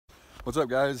What's up,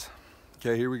 guys?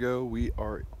 Okay, here we go. We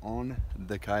are on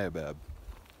the Kaibab.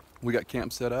 We got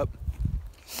camp set up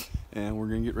and we're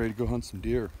gonna get ready to go hunt some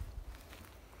deer.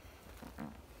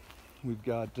 We've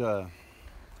got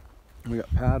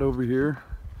Pat over here.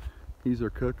 He's our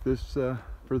cook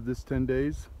for this 10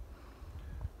 days.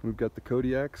 We've got the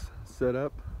Kodiaks set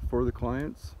up for the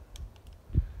clients.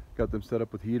 Got them set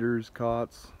up with heaters,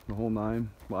 cots, the whole nine,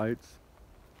 lights.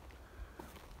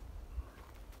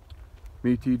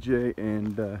 Me, TJ,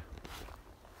 and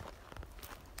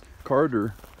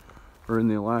Carter are in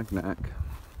the Alaknak.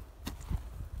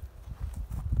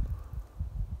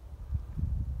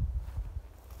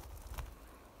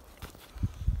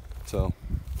 So,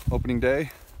 opening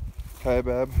day,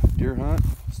 Kaibab deer hunt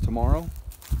is tomorrow.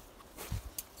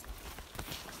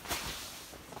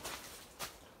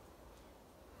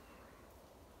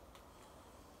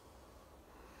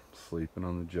 Sleeping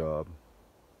on the job.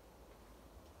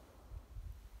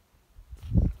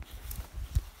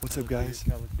 What's up, guys?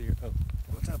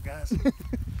 What's up, guys?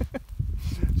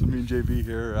 So me and JV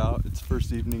here are out. It's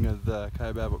first evening of the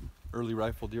Kaibab early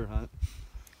rifle deer hunt.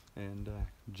 And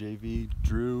JV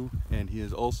drew, and he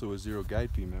is also a Zero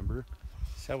Guide Fee member.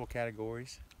 Several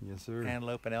categories. Yes, sir.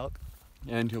 Antelope and elk.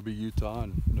 And he'll be Utah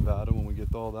and Nevada when we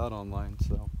get all that online.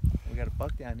 So we got a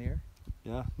buck down here.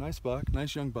 Yeah, nice buck,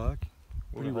 nice young buck.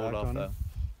 We're gonna hold off though.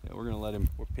 Yeah, we're gonna let him.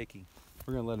 We're picking.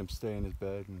 We're gonna let him stay in his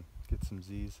bed and get some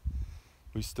Z's.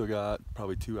 We still got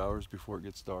probably 2 hours before it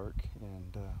gets dark,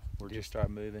 and we're just start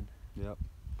moving. Yep.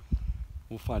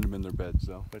 We'll find them in their beds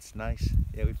though. But it's nice.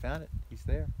 Yeah, we found it. He's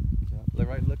there.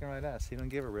 Yep. Looking right at us. He don't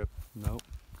give a rip. Nope.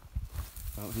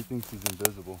 No, he thinks he's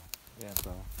invisible. Yeah.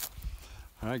 So.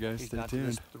 All right, guys, stay tuned.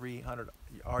 He's not 300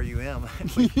 RUM.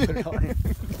 Yeah. Put it on him.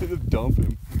 Gonna dump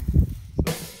him.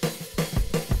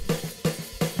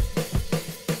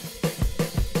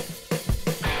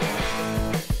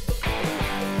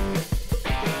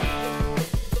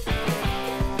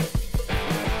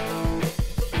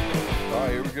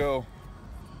 Go.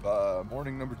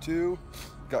 Morning number 2,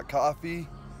 got coffee,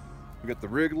 we got the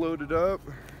rig loaded up,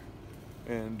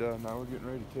 and now we're getting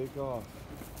ready to take off.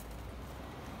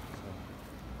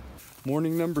 So,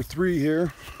 morning number 3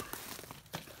 here.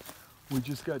 We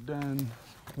just got done,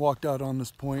 walked out on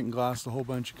this point and glassed a whole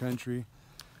bunch of country.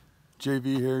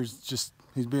 JV here is just,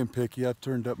 he's being picky. I've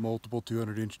turned up multiple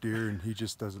 200-inch deer and he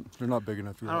just doesn't, they're not big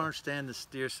enough yet. I don't understand the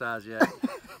steer size yet.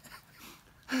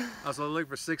 I was looking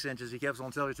for 6 inches. He kept on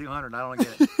telling me 200. I don't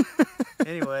get it.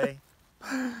 Anyway,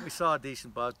 we saw a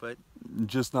decent buck, but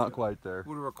just not quite there.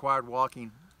 Would have required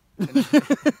walking.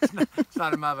 It's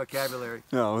not in my vocabulary.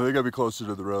 No, they gotta be closer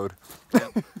to the road.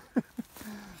 Yep.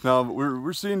 No,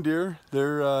 we're seeing deer.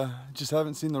 They're just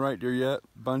haven't seen the right deer yet.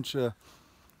 Bunch of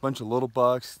little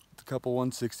bucks, a couple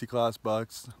 160 class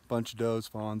bucks, bunch of does,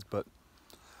 fawns, but.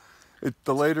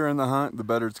 The later in the hunt, the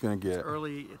better it's going to get. It's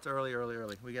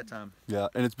early. We got time. Yeah,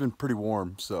 and it's been pretty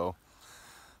warm, so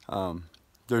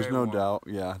there's no doubt.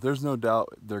 Yeah, there's no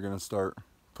doubt they're going to start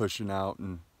pushing out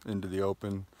and into the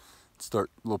open, start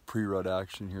a little pre-rut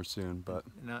action here soon. But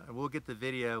we'll get the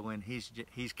video when he's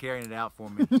carrying it out for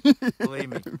me. Believe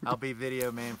me, I'll be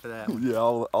video man for that one. Yeah,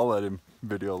 I'll let him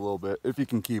video a little bit if he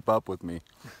can keep up with me.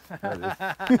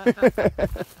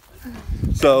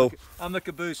 So I'm the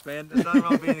caboose, man. There's nothing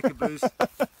wrong with being a caboose.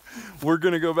 We're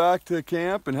gonna go back to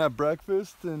camp and have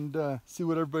breakfast and see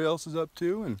what everybody else is up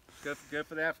to, and go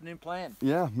for the afternoon plan.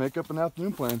 Yeah, make up an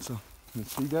afternoon plan. So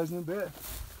let's see you guys in a bit.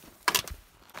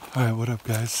 All right, what up,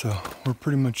 guys? So we're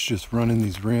pretty much just running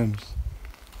these rims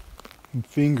and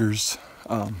fingers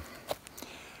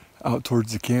out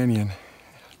towards the canyon,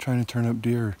 trying to turn up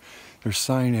deer. There's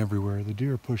sign everywhere. The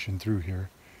deer are pushing through here.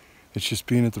 It's just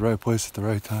being at the right place at the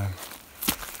right time.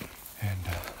 And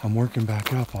I'm working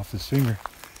back up off this finger,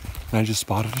 and I just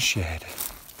spotted a shed.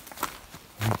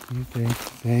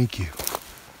 Thank you.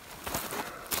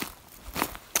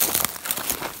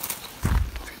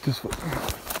 This one.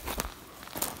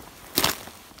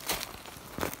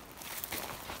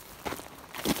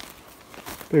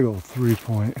 Big old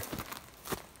 3-point.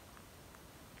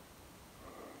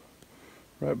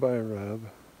 Right by a rub.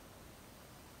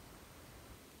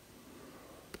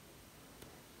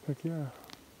 Heck yeah.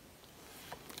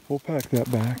 We'll pack that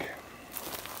back.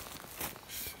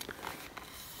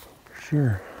 For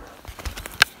sure.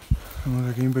 Don't look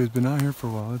like anybody's been out here for a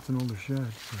while. It's an older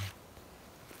shed. So.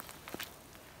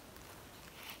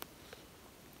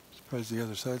 Surprised the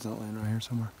other side's not laying around here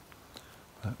somewhere.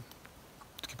 But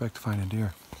let's get back to finding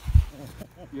deer.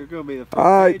 You're gonna be the first.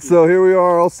 Alright, so here we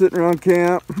are all sitting around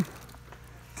camp.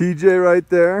 TJ right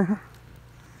there.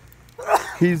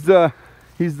 He's the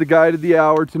guide of the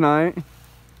hour tonight.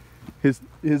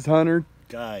 His hunter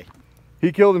guy.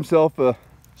 He killed himself a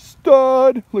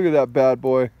stud. Look at that bad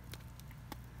boy.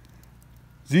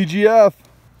 ZGF.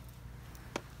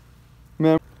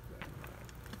 Man.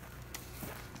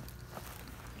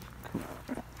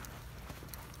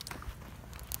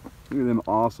 Look at them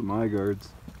awesome eye guards.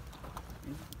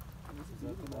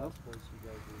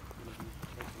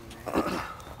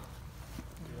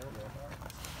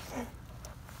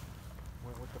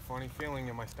 With the funny feeling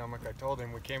in my stomach, I told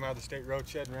him we came out of the state road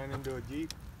shed and ran into a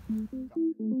Jeep. We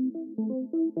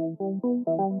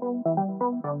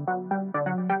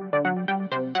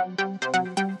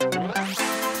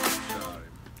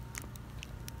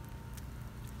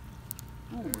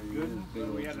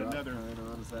had another.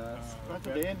 That's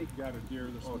a dandy. Got a deer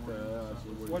this morning.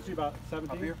 What's he about?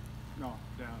 17? Up here? No,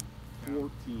 down.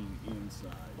 14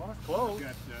 inside. Well, that's close.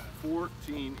 Got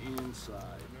 14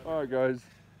 inside. All right, guys.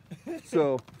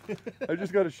 So I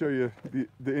just got to show you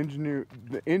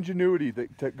the ingenuity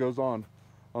that goes on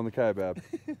the Kaibab.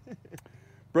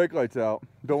 Brake lights out.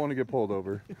 Don't want to get pulled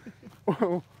over.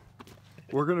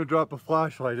 We're gonna drop a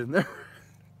flashlight in there.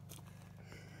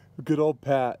 Good old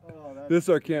Pat. Oh, this is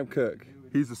our camp cook.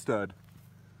 He's a stud.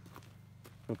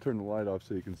 I'll turn the light off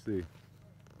so you can see.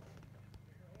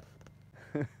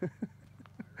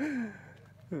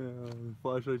 The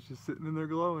flashlight's just sitting in there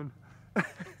glowing.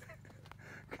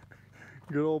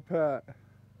 Good old Pat.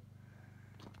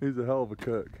 He's a hell of a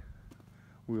cook.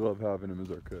 We love having him as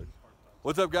our cook.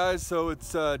 What's up, guys? So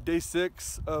it's day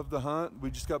 6 of the hunt. We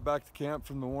just got back to camp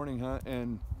from the morning hunt,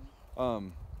 and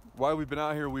while we've been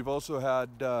out here, we've also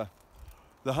had the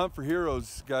Hunt for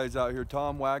Heroes guys out here.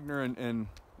 Tom Wagner and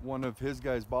one of his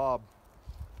guys, Bob,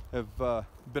 have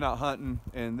been out hunting,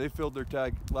 and they filled their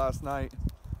tag last night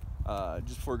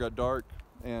just before it got dark.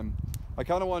 And I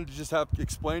kind of wanted to just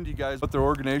explain to you guys what their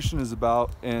organization is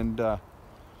about and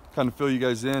kind of fill you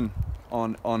guys in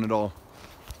on it all.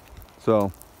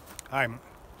 So, Hi,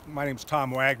 my name's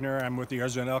Tom Wagner. I'm with the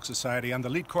Arizona Elk Society. I'm the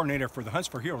lead coordinator for the Hunts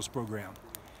for Heroes program.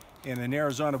 And in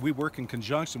Arizona, we work in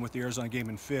conjunction with the Arizona Game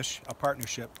and Fish, a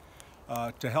partnership,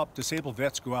 to help disabled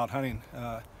vets go out hunting.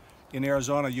 In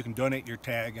Arizona, you can donate your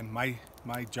tag, and my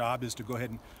job is to go ahead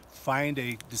and find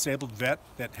a disabled vet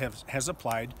that has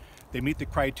applied. They meet the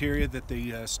criteria that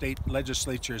the state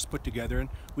legislature has put together, and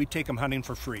we take them hunting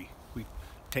for free. We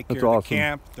take care of the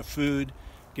camp, the food,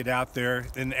 get out there,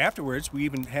 and afterwards we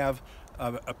even have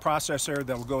a processor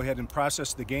that will go ahead and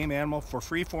process the game animal for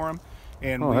free for them.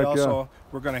 And we're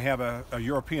going to have a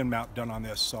European mount done on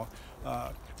this. So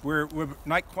we're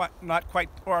not quite,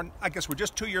 or I guess we're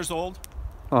just 2 years old.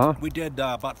 We did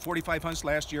about 45 hunts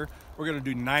last year. We're going to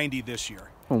do 90 this year.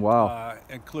 Oh, wow.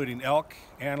 Including elk,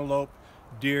 antelope,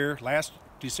 deer. Last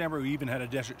December, we even had a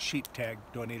desert sheep tag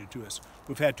donated to us.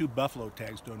 We've had 2 buffalo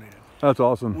tags donated. That's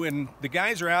awesome. When the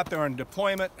guys are out there on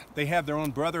deployment, they have their own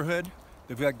brotherhood.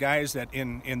 They've got guys that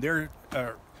in their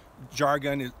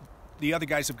jargon, the other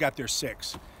guys have got their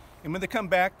 6. And when they come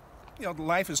back, you know,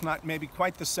 life is not maybe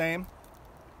quite the same.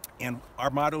 And our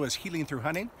motto is healing through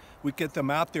hunting. We get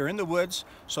them out there in the woods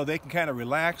so they can kind of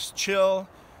relax, chill,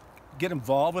 get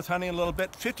involved with hunting a little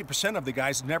bit. 50% of the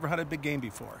guys have never hunted big game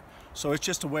before. So it's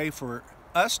just a way for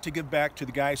us to give back to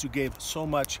the guys who gave so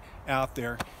much out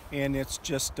there. And it's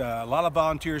just a lot of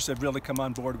volunteers have really come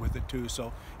on board with it too.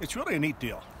 So it's really a neat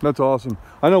deal. That's awesome.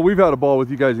 I know we've had a ball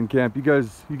with you guys in camp. You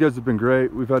guys have been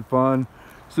great. We've had fun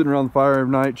sitting around the fire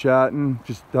every night, chatting,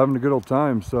 just having a good old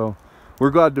time. So we're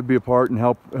glad to be a part and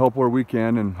help where we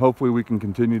can, and hopefully we can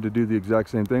continue to do the exact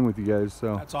same thing with you guys.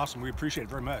 So that's awesome. We appreciate it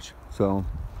very much. So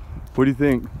what do you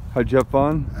think? Did you have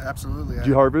fun? Absolutely. Did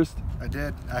you harvest? I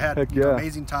did. I had an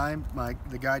amazing time.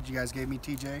 The guide you guys gave me,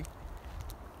 TJ,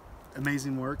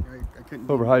 amazing work. I couldn't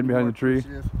over hiding behind the tree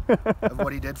of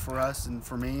what he did for us and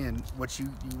for me, and what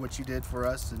you did for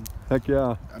us. And heck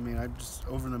yeah. I mean, I'm just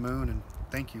over the moon, and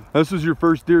thank you. This was your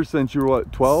first deer since you were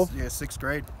what, 12? Yeah, 6th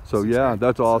grade. So yeah,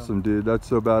 that's awesome, dude. That's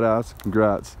so badass.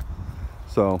 Congrats.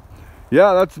 So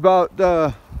yeah, that's about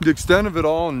the extent of it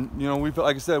all. And you know,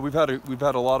 like I said, we've had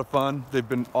a lot of fun. They've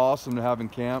been awesome to have in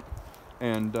camp,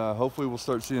 and hopefully we'll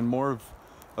start seeing more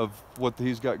of what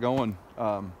he's got going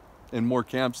in more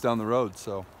camps down the road.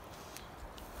 So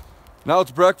now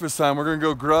it's breakfast time. We're gonna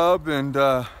go grub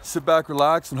and sit back,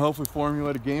 relax, and hopefully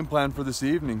formulate a game plan for this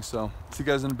evening. So see you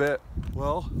guys in a bit.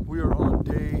 Well, we are on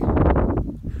day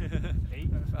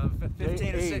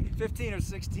 15 or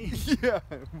 16. Yeah,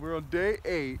 we're on day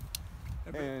 8.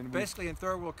 And basically in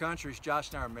third world countries, Josh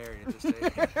and I are married at this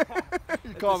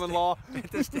stage. Common law. At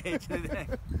this stage.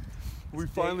 We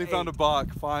finally found a buck.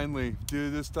 Finally,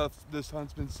 dude. This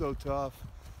hunt's been so tough.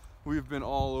 We've been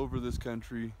all over this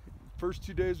country, first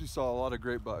 2 days we saw a lot of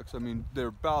great bucks. I mean, they're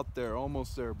about there,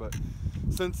 almost there, but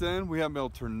since then we haven't been able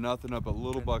to turn nothing up but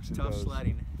little bucks and tough does.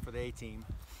 sledding for the A team.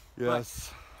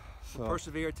 Yes. We'll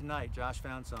persevere tonight. Josh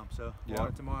found some, so we'll Yeah. on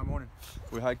it tomorrow morning.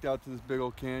 We hiked out to this big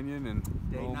old canyon, and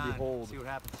Day lo and 9. behold, See what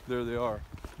happens. there they are.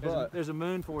 There's a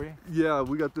moon for you. Yeah,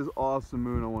 we got this awesome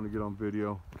moon I want to get on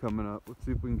video coming up. Let's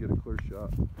see if we can get a clear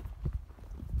shot.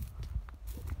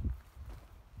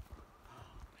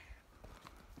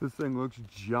 This thing looks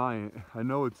giant. I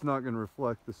know it's not going to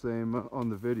reflect the same on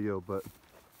the video, but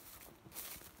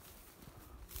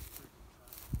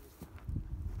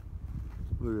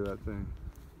look at that thing.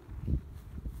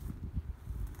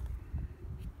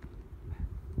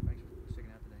 Thanks for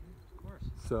sticking out today. Of course.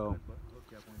 So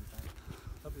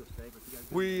Hope you'll stay, but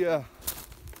you guys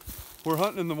we're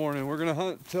hunting in the morning. We're gonna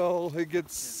hunt till it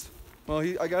gets. Well,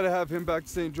 I gotta have him back to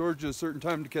St. George at a certain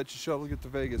time to catch a shuttle to get to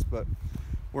Vegas, but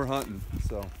we're hunting.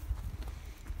 So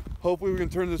hopefully we can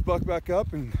turn this buck back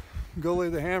up and go lay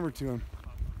the hammer to him.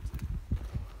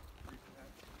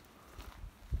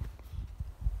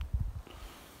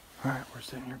 All right, we're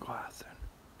sitting here glassing,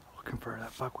 looking for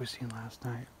that buck we seen last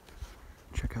night.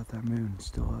 Check out that moon, it's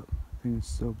still up. I think it's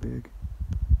so big.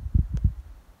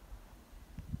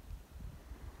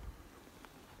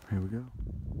 Here we go.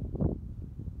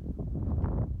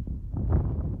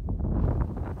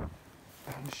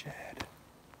 Found the shed.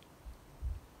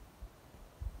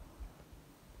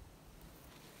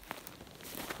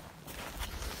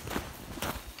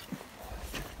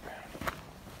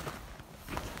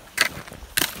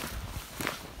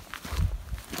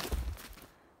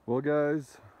 Well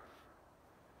guys,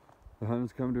 the hunt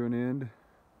has come to an end.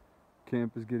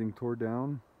 Camp is getting tore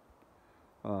down.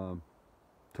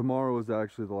 Tomorrow is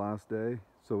actually the last day,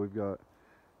 so we've got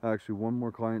actually one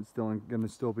more client gonna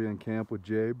still be in camp with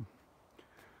Jabe.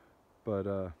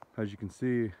 But as you can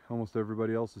see, almost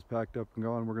everybody else is packed up and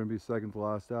gone. We're gonna be second to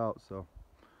last out, so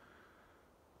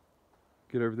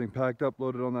get everything packed up,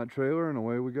 loaded on that trailer, and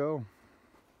away we go.